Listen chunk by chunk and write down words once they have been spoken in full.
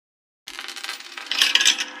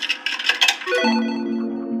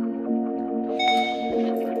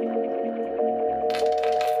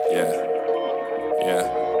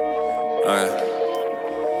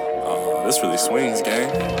This really swings, gang.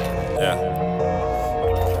 Yeah.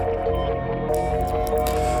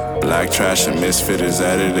 Black trash and misfit is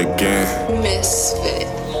at it again. Misfit.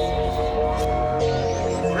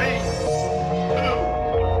 3,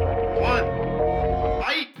 2, 1,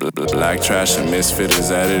 fight. Black trash and misfit is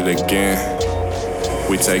at it again.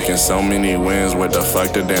 We taking so many wins. What the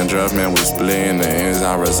fuck the dandruff, man? We splitting the ends.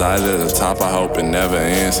 I reside at the top, I hope it never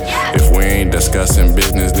ends. If we ain't discussing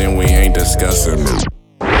business, then we ain't discussing.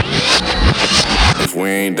 If we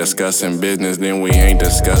ain't discussing business, then we ain't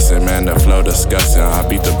discussing. Man, the flow disgusting. I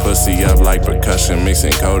beat the pussy up like percussion,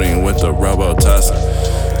 mixing codeine with the Robo-Tusk.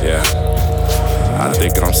 Yeah, I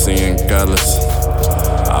think I'm seeing colors.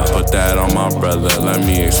 I put that on my brother, let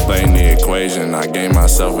me explain the equation. I gave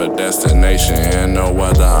myself a destination and no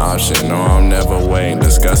other option. No, I'm never waiting,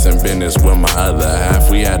 discussing business with my other half.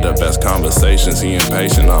 We had the best conversations, he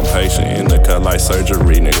impatient, I'm patient. In the cut like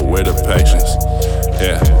surgery, nigga, with the patience.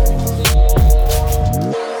 Yeah.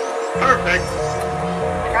 Perfect.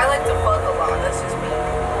 Like, I like to fuck a lot, that's just me.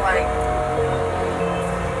 Like,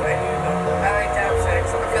 I like to have sex.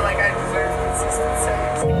 I feel like I deserve consistent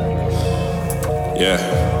sex. Yeah.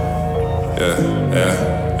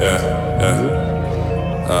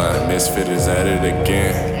 Misfit is at it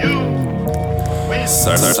again. You win.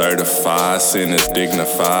 Certified, sinners,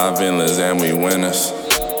 dignified, villains, and we winners.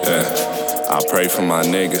 Yeah, I pray for my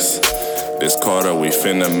niggas. This quarter we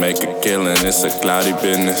finna make a killing. It's a cloudy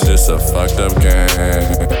business, it's a fucked up game.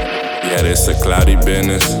 Yeah, this a cloudy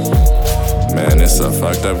business. Man, it's a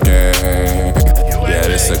fucked up game. Yeah,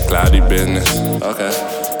 this a cloudy business. Okay.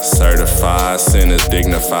 Certified, sinners,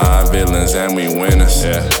 dignified, villains, and we winners.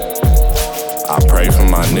 Yeah. I pray for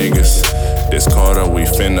my niggas. This quarter we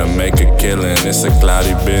finna make a killing. It's a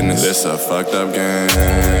cloudy business. It's a fucked up game.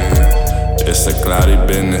 It's a cloudy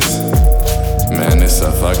business. Man, it's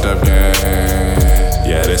a fucked up game.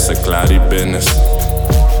 Yeah, this a cloudy business.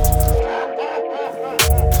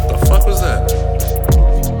 The fuck was that?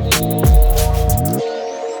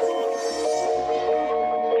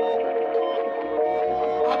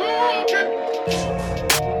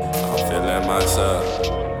 I'm feeling myself.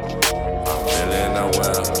 I'm feeling the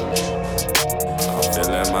well. I'm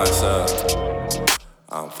feeling myself.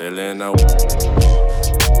 I'm feeling the